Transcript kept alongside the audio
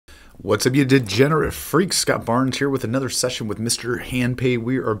What's up, you degenerate freaks? Scott Barnes here with another session with Mr. Handpay.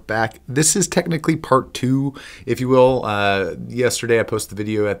 We are back. This is technically part two, if you will. Yesterday I posted the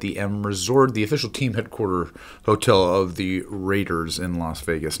video at the M Resort, the official team headquarter hotel of the Raiders in Las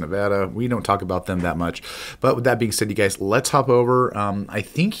Vegas, Nevada. We don't talk about them that much. But with that being said, you guys, let's hop over. I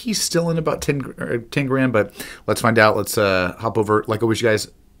think he's still in about 10 grand, but let's find out. Let's hop over. Like always, you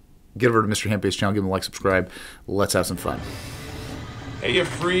guys, get over to Mr. Handpay's channel, give him a like, subscribe. Let's have some fun. Hey, you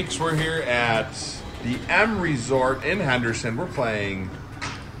freaks, we're here at the M Resort in Henderson. We're playing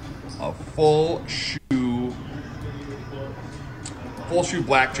a full shoe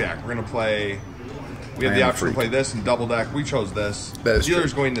blackjack. We're going to play, we have the option to play this and double deck. We chose this. The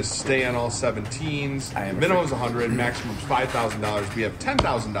dealer's going to stay on all 17s. Minimum is 100, maximum is $5,000. We have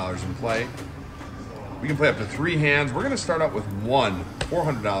 $10,000 in play. We can play up to 3 hands. We're going to start out with one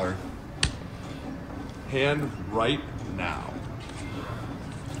 $400 hand right now.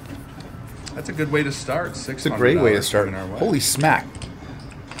 That's a good way to start. It's a great way to start. Holy smack.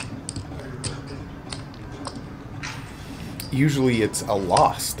 Usually it's a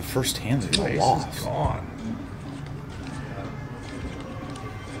loss. The first hand is a loss. Is gone.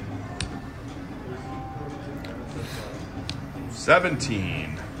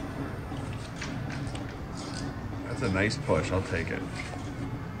 $17. That's a nice push. I'll take it.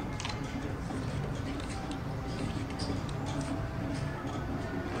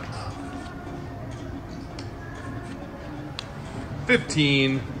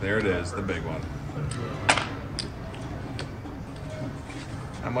 $15. There it is, the big one.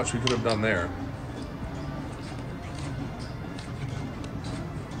 How much we could have done there.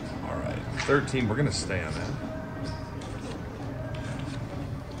 All right, 13. We're gonna stay on that.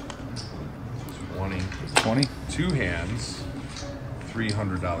 20. 20. 2 hands.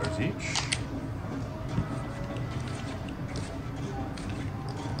 $300 each.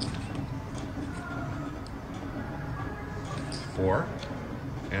 $4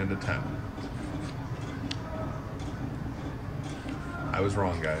 and a 10. I was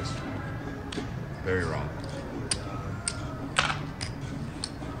wrong, guys. Very wrong.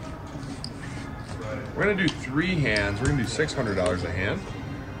 We're gonna do 3 hands. We're gonna do $600 a hand.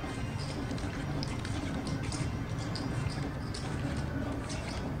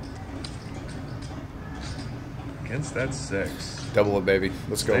 Against that 6. Double it, baby.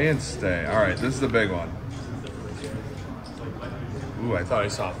 Let's go. Stay and stay. All right, this is the big one. Ooh, I thought I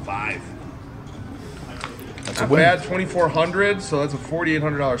saw 5. That's not bad, $2,400, so that's a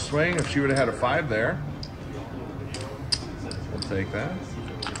 $4,800 swing. If she would have had a 5 there, we'll take that.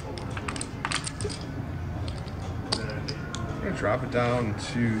 I'm gonna drop it down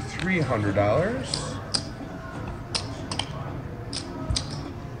to $300.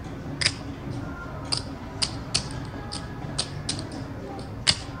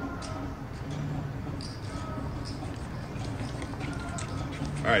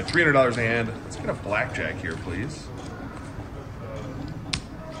 All right, $300 a hand. Let's get a blackjack here, please.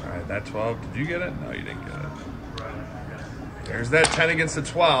 All right, that 12. Did you get it? No, you didn't get it. There's that 10 against the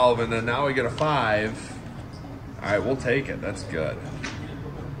 12, and then now we get a 5. All right, we'll take it. That's good.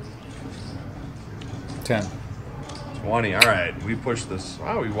 10. 20. All right, we pushed this.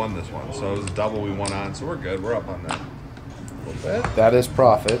 Wow, we won this one. So it was a double we won on, so we're good. We're up on that a little bit. That is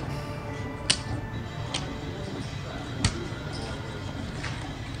profit.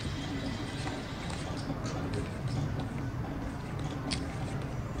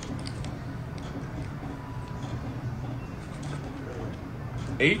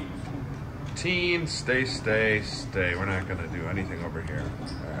 $18. Stay, stay, stay. We're not gonna do anything over here.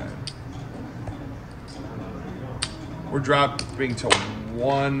 All right. We're dropping to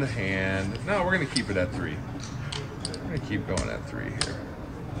 1 hand. No, we're gonna keep it at 3. We're gonna keep going at 3 here.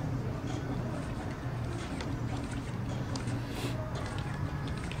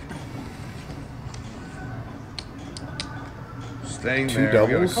 Staying there. Doubles.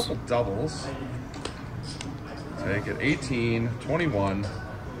 We got a couple doubles. Take it. 18, 21.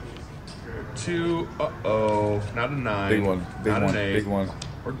 2, not a 9. Big one. Big not one. An 8. Big one.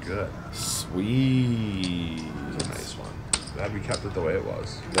 We're good. Sweet. It was a nice one. Glad we kept it the way it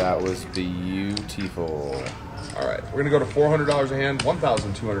was. That was beautiful. All right, we're gonna go to $400 a hand,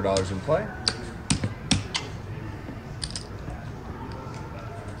 $1,200 in play.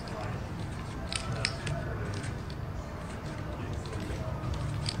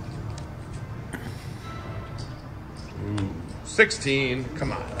 Ooh, 16.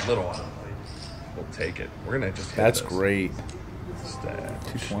 Come on, little one. We'll take it. We're gonna just hit That's this. great. Stab.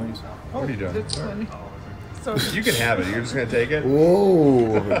 2 20s. What are you doing? That's funny. So You can have it. You're just gonna take it.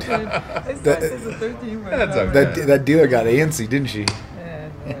 Whoa. it's a 13 right That's now. okay. That dealer got antsy, didn't she? Yeah,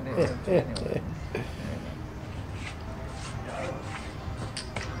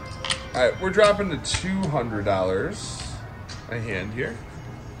 All right, we're dropping to $200 a hand here.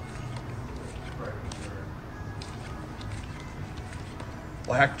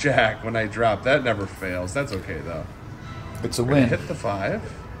 Blackjack when I drop. That never fails. That's okay, though. It's a win. Hit the 5.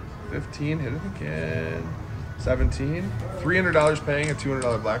 15, hit it again. 17. $300 paying a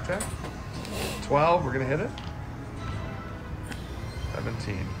 $200 blackjack. 12, we're going to hit it.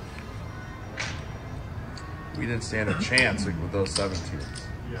 17. We didn't stand a chance with those 17s.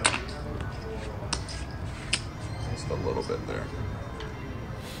 Just a little bit there.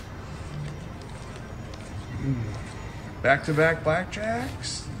 Back-to-back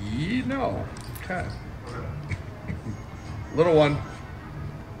blackjacks? No. Okay. Little one.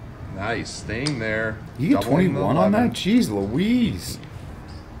 Nice. Staying there. You get 21 on that? Jeez Louise.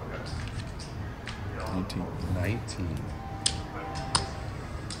 19. 19.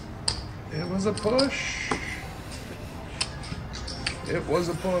 It was a push. It was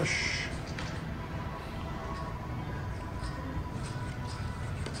a push.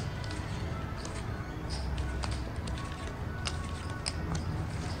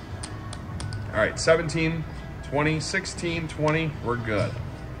 All right, 17, 20, 16, 20, we're good.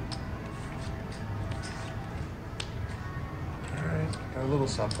 All right, got a little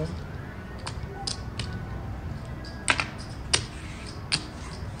something.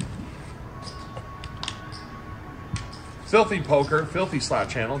 Filthy Poker, Filthy Slot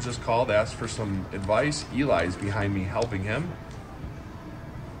Channel, just called, asked for some advice. Eli's behind me helping him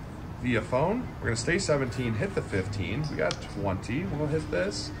via phone. We're going to stay 17, hit the 15. We got 20. We'll hit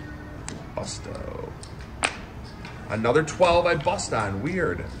this. Busto. Another 12 I bust on.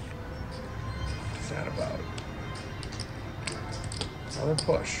 Weird. What's that about? Another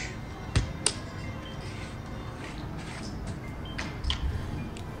push.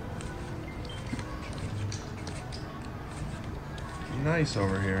 Nice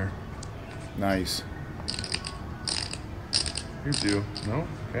over here. Nice. You're due. No?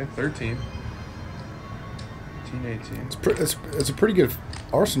 Okay, 13. 18, 18. It's a pretty good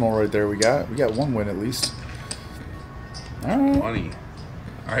arsenal right there. We got one win at least. All right. 20.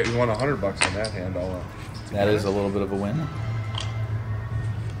 All right, we won $100 on that hand. That is a little bit of a win.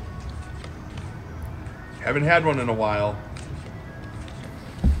 Haven't had one in a while.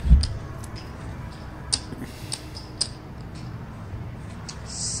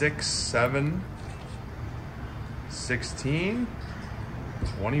 Six, 7, 16,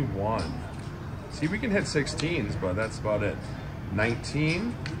 21. See, we can hit 16s, but that's about it.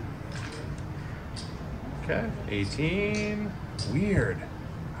 19. Okay, 18. Weird.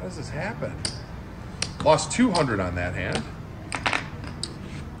 How does this happen? Lost 200 on that hand.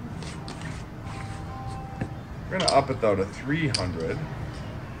 We're gonna up it though to 300.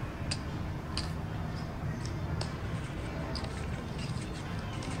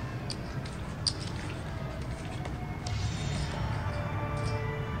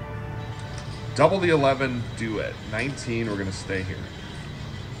 Double the 11, do it. 19, we're gonna stay here.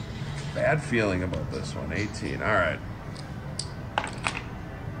 Bad feeling about this one. 18, all right.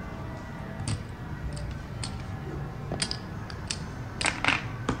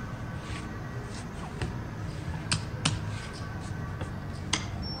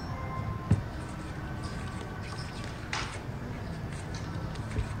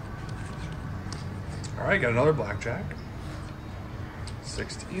 All right, got another blackjack.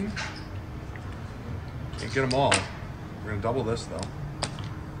 16. Can't get them all. We're gonna double this though. So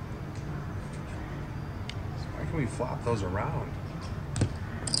why can we flop those around?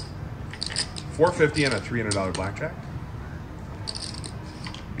 450 and a $300 blackjack.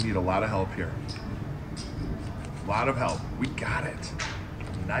 We need a lot of help here. A lot of help. We got it.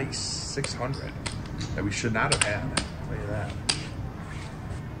 Nice. 600 that we should not have had. I'll tell you that.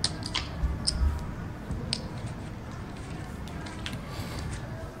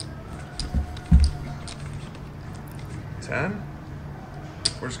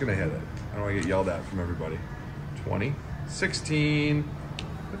 We're just gonna hit it. I don't want to get yelled at from everybody. 20, 16.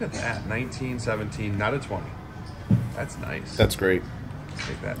 Look at that. 19, 17, not a 20. That's nice. That's great.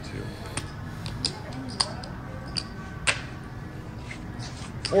 Take that too.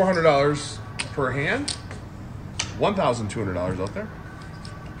 $400 per hand. $1,200 out there.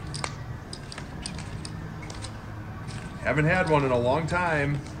 Haven't had one in a long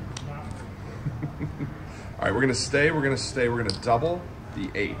time. All right, we're gonna stay, we're gonna double the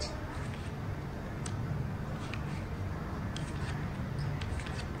 8.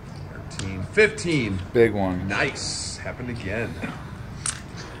 13, 15. Big one. Nice, happened again.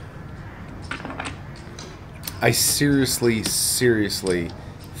 I seriously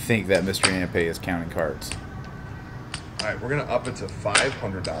think that Mr. Handpay is counting cards. All right, we're going to up it to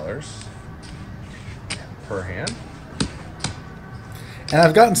 $500 per hand. And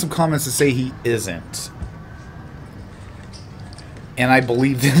I've gotten some comments that say he isn't. And I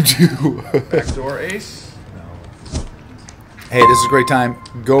believe them too. Backdoor ace? No. Hey, this is a great time.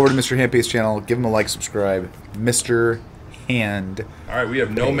 Go over to Mr. Handpay's channel. Give him a like, subscribe. Mr. Hand. All right, we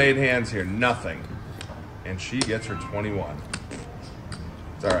have no made hands here. Nothing. And she gets her 21.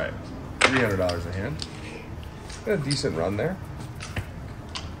 It's all right. $300 a hand. Got a decent run there.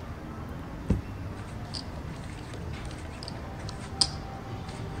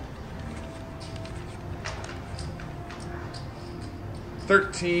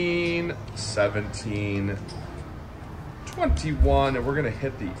 $13, $17, $21, and we're gonna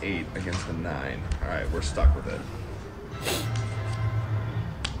hit the 8 against the 9. All right, we're stuck with it.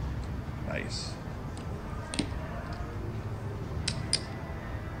 Nice.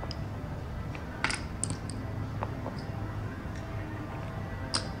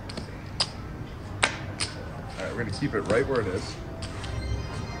 All right, we're gonna keep it right where it is.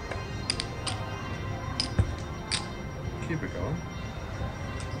 Keep it going.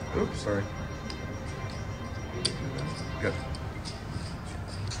 Oops, sorry. Good.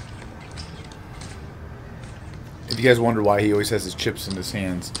 If you guys wonder why he always has his chips in his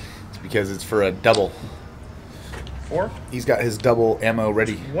hands, it's because it's for a double. 4? He's got his double ammo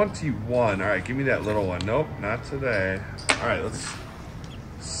ready. 21. All right, give me that little one. Nope, not today. All right, let's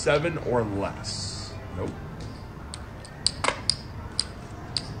 7 or less. Nope.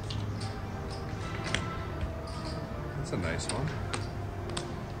 That's a nice one.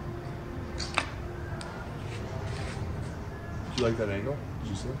 Did you like that angle? Did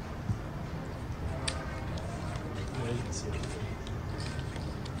you see it? Yeah, you can see it.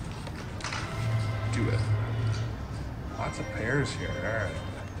 Do it. Lots of pairs here. All right.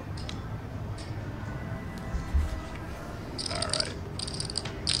 All right.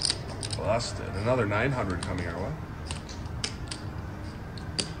 Busted. Another 900 coming our way.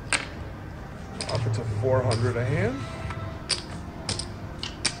 Up it to 400 a hand.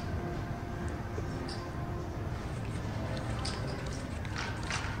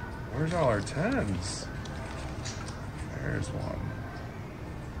 Where's all our 10s? There's one.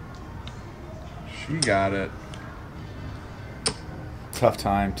 She got it. Tough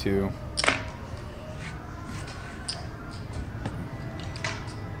time, too.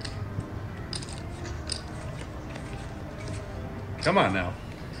 Come on now.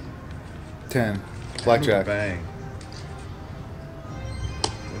 10. Blackjack. Bang.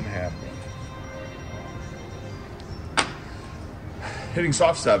 Didn't happen. Hitting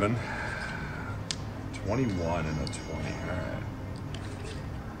soft 7. 21 and a 20. All right.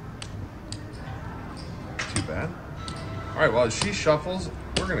 Too bad. All right, well, as she shuffles,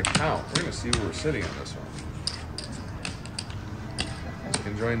 we're going to count. We're going to see where we're sitting on this one. You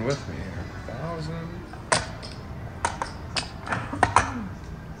can join with me here. 1,000.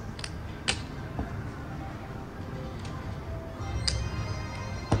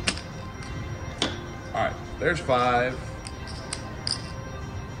 All right, there's 5.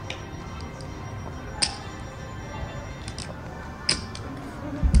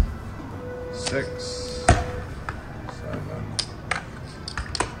 6, 7.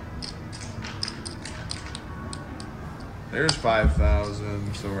 There's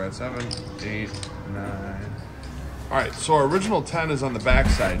 5,000. So we're at 7, 8, 9. All right. So our original 10 is on the back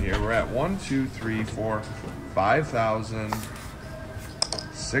side here. We're at 1, 2, 3, 4,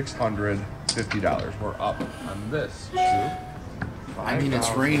 $5,650. We're up on this. I mean,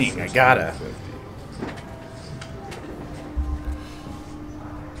 it's raining. I gotta.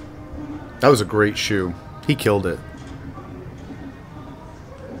 That was a great shoe. He killed it.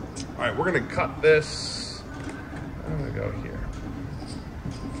 All right, we're gonna cut this. I'm gonna go here.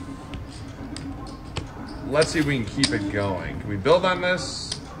 Let's see if we can keep it going. Can we build on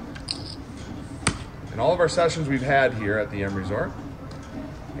this? In all of our sessions we've had here at the M Resort,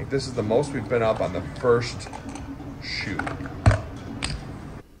 I think this is the most we've been up on the first shoe.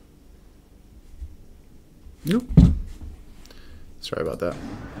 Nope. Sorry about that.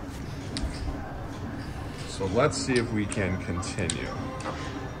 So let's see if we can continue.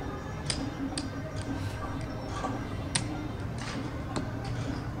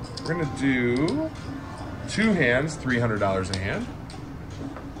 We're gonna do 2 hands, $300 a hand.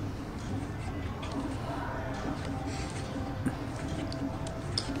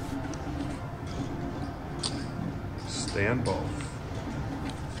 Stand both.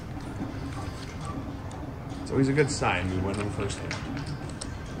 It's always a good sign we win in the first hand.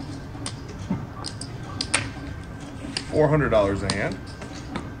 $400 a hand.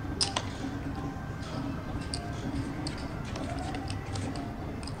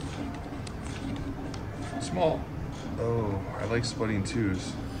 small. Oh, I like splitting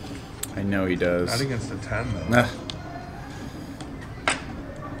 2s. I know he does. Not against the 10, though. Nah.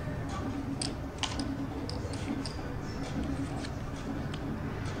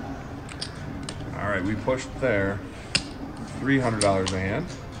 All right, we pushed there. $300 a hand.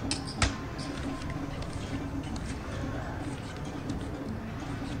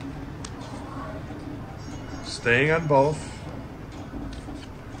 Staying on both.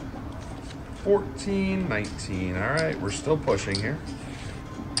 14, 19. All right, we're still pushing here.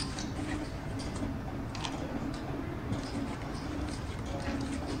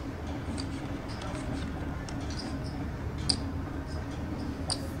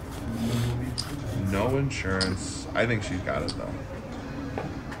 No insurance. I think she's got it, though.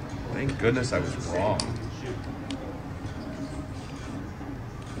 Thank goodness I was wrong.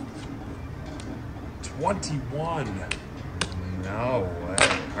 $21. No way.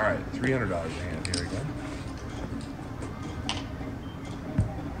 All right, $300 a hand here again.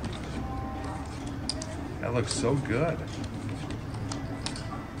 That looks so good.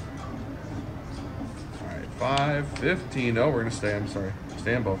 All right, 5, 15. Oh, we're gonna stay. I'm sorry.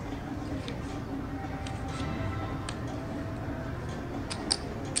 Stay on both.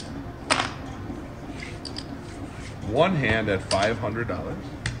 One hand at $500.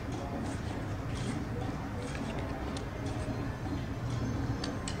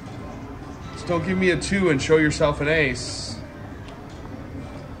 Still give me a 2 and show yourself an ace.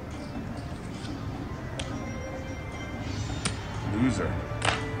 Loser.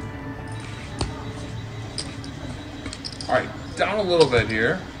 All right, down a little bit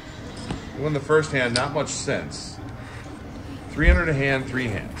here. We won the first hand, not much sense. 300 a hand, 3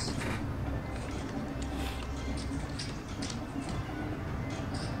 hands.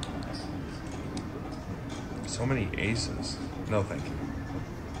 So many aces. No, thank you.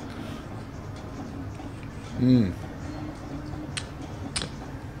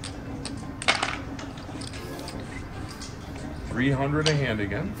 300 a hand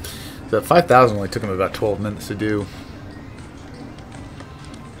again. That 5,000 only took him about 12 minutes to do.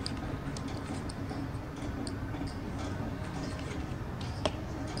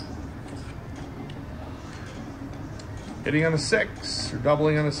 Hitting on a 6 or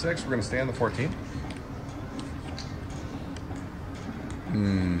doubling on a 6. We're going to stay on the 14.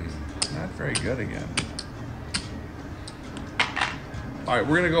 Not very good again. All right,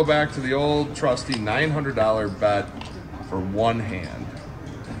 we're going to go back to the old trusty $900 bet for one hand.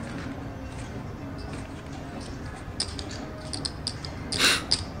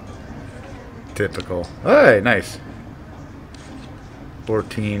 Typical. Hey, nice.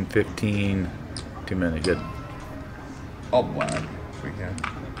 14, 15, 2 minutes, good. All black, if we can.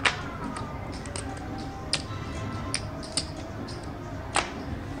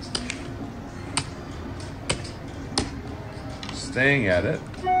 Staying at it.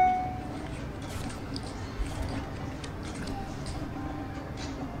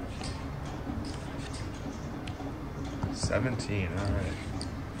 $17, all right.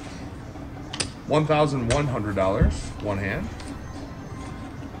 $1,100, one hand.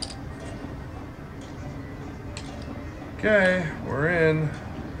 Okay, we're in.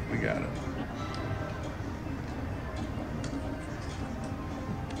 We got it.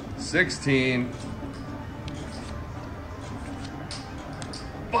 16.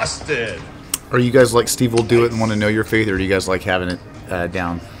 Busted. Are you guys like Steve will do it and want to know your faith, or do you guys like having it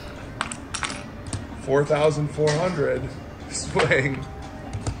down? 4,400 swing.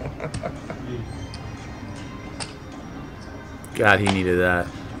 God, he needed that.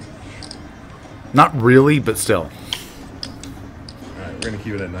 Not really, but still. All right, we're gonna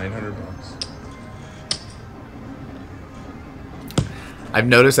keep it at 900 bucks. I've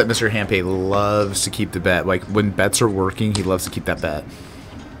noticed that Mr. Hampay loves to keep the bet. Like when bets are working, he loves to keep that bet.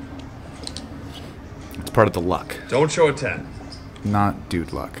 It's part of the luck. Don't show a 10. Not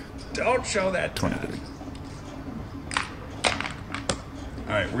dude luck. Don't show that 10. 20.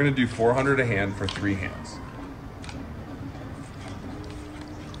 All right, we're gonna do 400 a hand for 3 hands.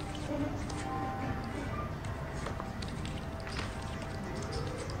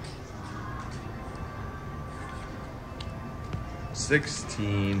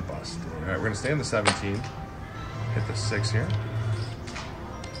 $16 busted. All right, we're gonna stay on the 17. Hit the 6 here.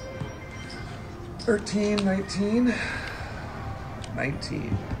 13, 19,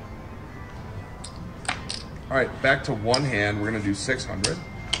 19. All right, back to one hand. We're gonna do 600.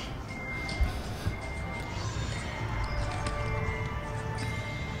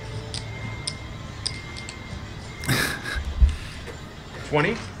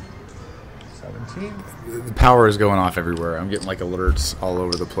 $20. 17. The power is going off everywhere. I'm getting like alerts all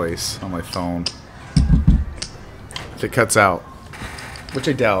over the place on my phone. if it cuts out, which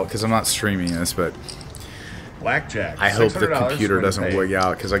I doubt because I'm not streaming this, but blackjack. I hope the computer doesn't wig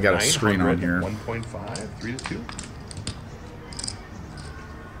out because I got a screen on here. 1.5, 3 to 2.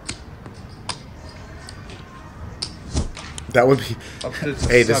 That would be.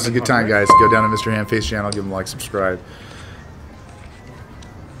 Hey, this is a good time, guys. Go down to Mr. Handface channel, give him a like, subscribe.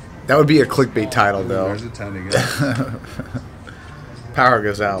 That would be a clickbait title, though. There's a 10 again. Power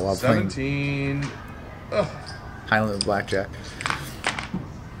goes out while 17. playing Highland Blackjack.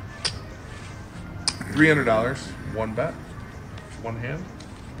 $300. One bet. One hand.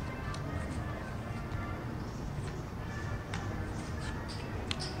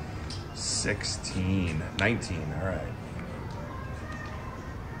 $16. $19. All right.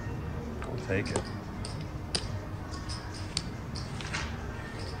 We'll take it.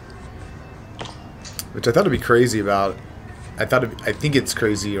 Which I thought would be crazy about. I think it's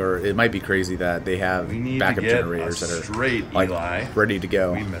crazy, or it might be crazy that they have backup generators that are straight like Eli. ready to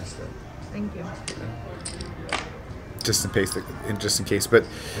go. We missed it. Thank you. Just in case. But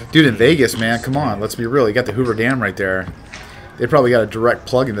dude, in Vegas, man, come on, let's be real. You got the Hoover Dam right there. They probably got a direct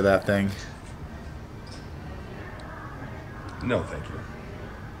plug into that thing. No, thank you.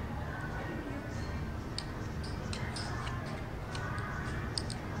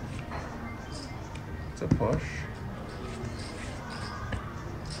 It's a push.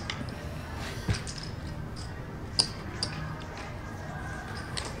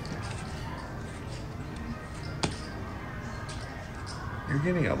 You're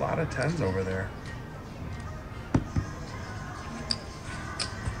getting a lot of 10s over there.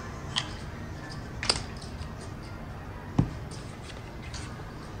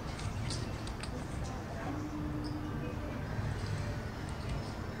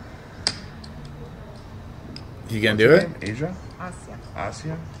 You gonna do it? Asia? Asia.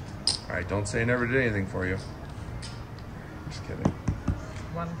 Asia? Alright, don't say I never did anything for you. Just kidding.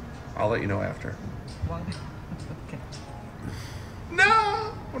 One. I'll let you know after. One. Okay.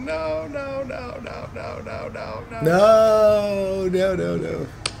 No! No, no, no, no, no, no, no, no. No, no, no, no.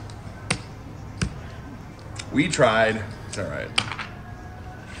 We tried. It's alright.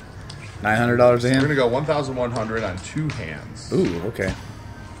 $900 a We're hand? gonna go 1,100 on 2 hands. Ooh, okay.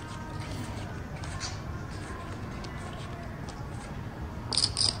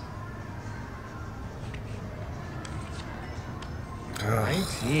 Uh,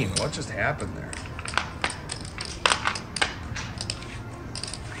 19. What just happened there?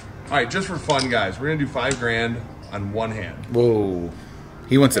 All right, just for fun, guys, we're gonna do $5,000 on 1 hand. Whoa.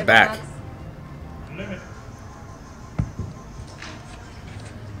 He wants it back.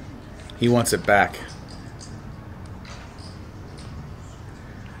 He wants it back.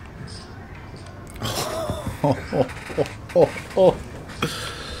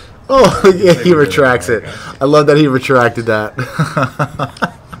 Oh, yeah, he retracts it. I love that he retracted that.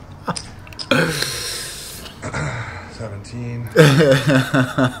 17.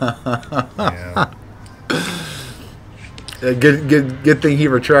 Yeah. Good thing he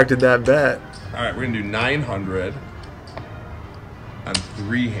retracted that bet. All right, we're gonna do 900 on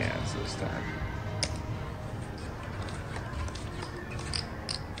 3 hands this time.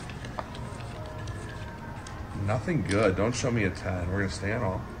 Nothing good. Don't show me a 10. We're gonna stay on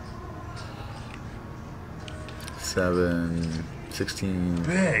all. 7, 16.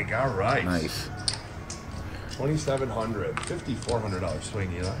 Big. All right. Nice. $2,700. $5,400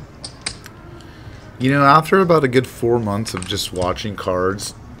 swing, Eli. You know, after about a good 4 months of just watching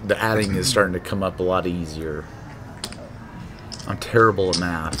cards, the adding is starting to come up a lot easier. I'm terrible at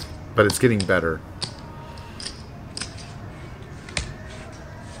math, but it's getting better.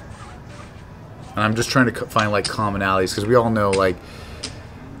 And I'm just trying to find like commonalities because we all know like.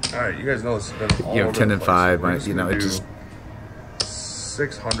 All right, you guys know this has been all you know, over 10 the and place. 5. We're You know, it just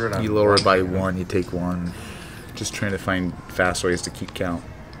 600 on you lower it by hand. 1, you take 1. Just trying to find fast ways to keep count.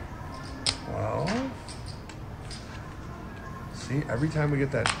 Well, see, every time we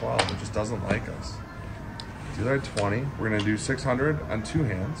get that 12, it just doesn't like us. Do that 20. We're gonna do 600 on 2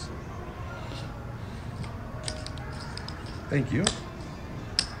 hands. Thank you.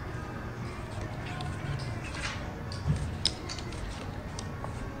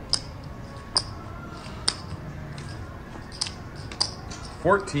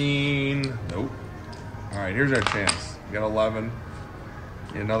 $14. Nope. All right, here's our chance. We got 11.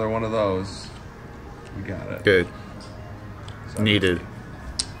 Get another one of those. We got it. Good. 17. Needed.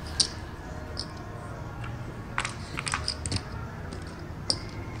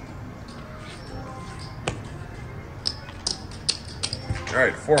 All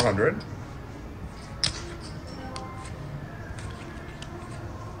right, 400.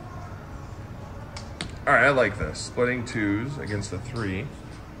 All right, I like this. Splitting 2s against a 3.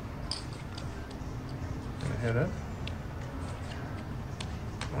 Gonna hit it.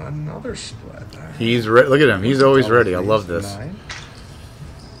 Another split. Right. He's ready. Look at him. He's always ready. I love this. 9.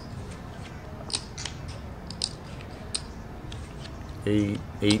 Eight,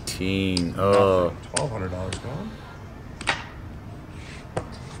 18. Oh. $1,200 gone.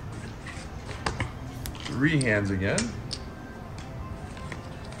 3 hands again.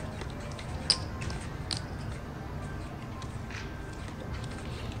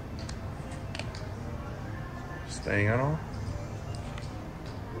 Staying on all.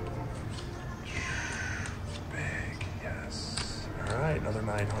 Big, yes. All right, another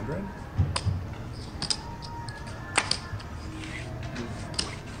 900.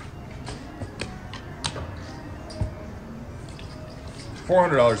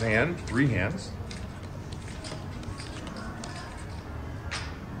 $400 a hand, 3 hands.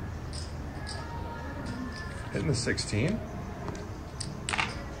 Hitting the 16.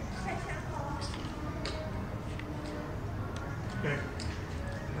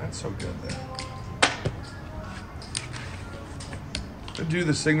 Not so good there. To do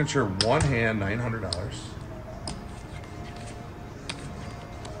the signature 1 hand, $900.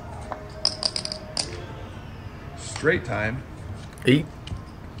 Straight time. 8,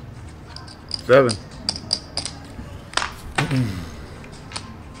 7.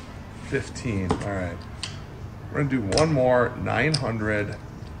 15. All right. We're going to do one more 900,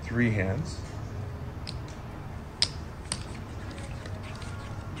 3 hands.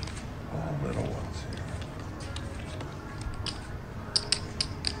 All little ones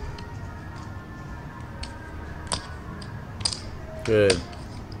here. Good.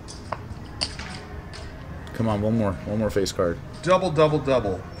 Come on, one more face card. Double, double,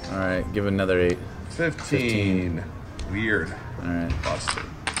 double. All right, give it another 8. 15. Weird. All right. Busted.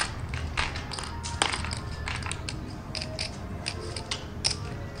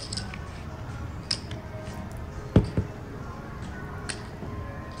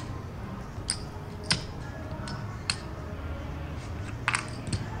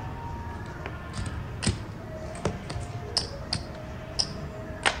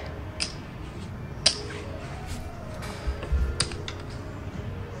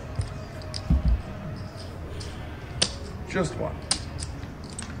 Just one.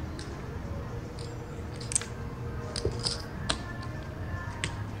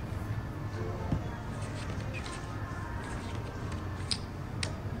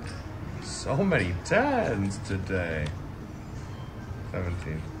 So many 10s today.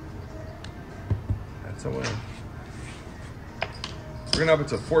 17. That's a win. We're gonna up it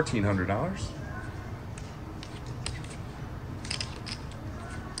to $1,400.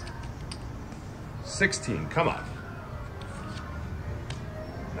 $16. Come on.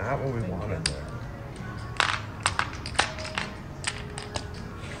 Not what we wanted there.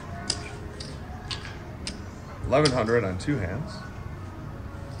 $1,100 on 2 hands.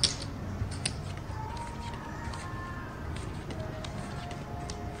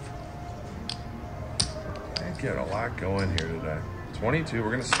 I get a lot going here today. 22. We're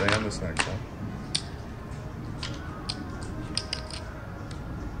gonna stay on this next one.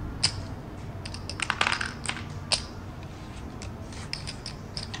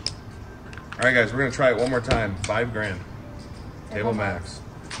 All right, guys, we're gonna try it one more time. 5 grand. Table max.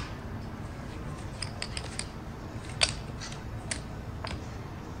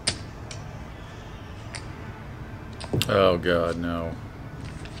 Oh God, no.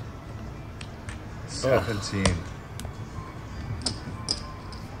 17.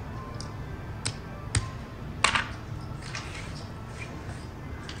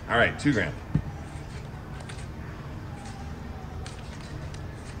 All right, 2 grand.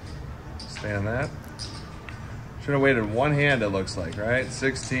 Stay on that. Should have waited 1 hand, it looks like, right?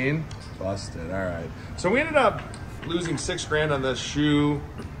 16. Busted. All right. So we ended up losing 6 grand on this shoe.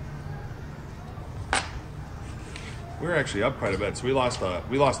 We were actually up quite a bit, so we lost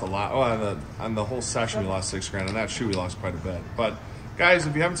a lot. Oh, on the whole session, we lost 6 grand. On that shoe, we lost quite a bit. But guys,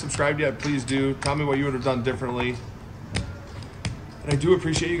 if you haven't subscribed yet, please do. Tell me what you would have done differently. And I do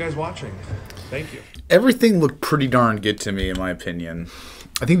appreciate you guys watching. Thank you. Everything looked pretty darn good to me, in my opinion.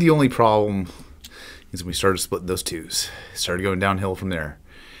 I think the only problem is we started splitting those 2s. It started going downhill from there.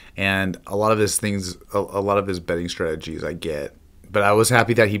 And a lot of his things, a lot of his betting strategies I get. But I was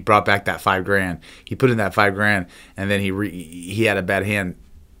happy that he brought back that 5 grand. He put in that 5 grand, and then he had a bad hand,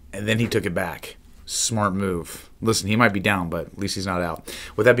 and then he took it back. Smart move. Listen, he might be down, but at least he's not out.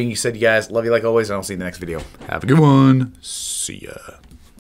 With that being said, you guys, love you like always, and I'll see you in the next video. Have a good one. See ya.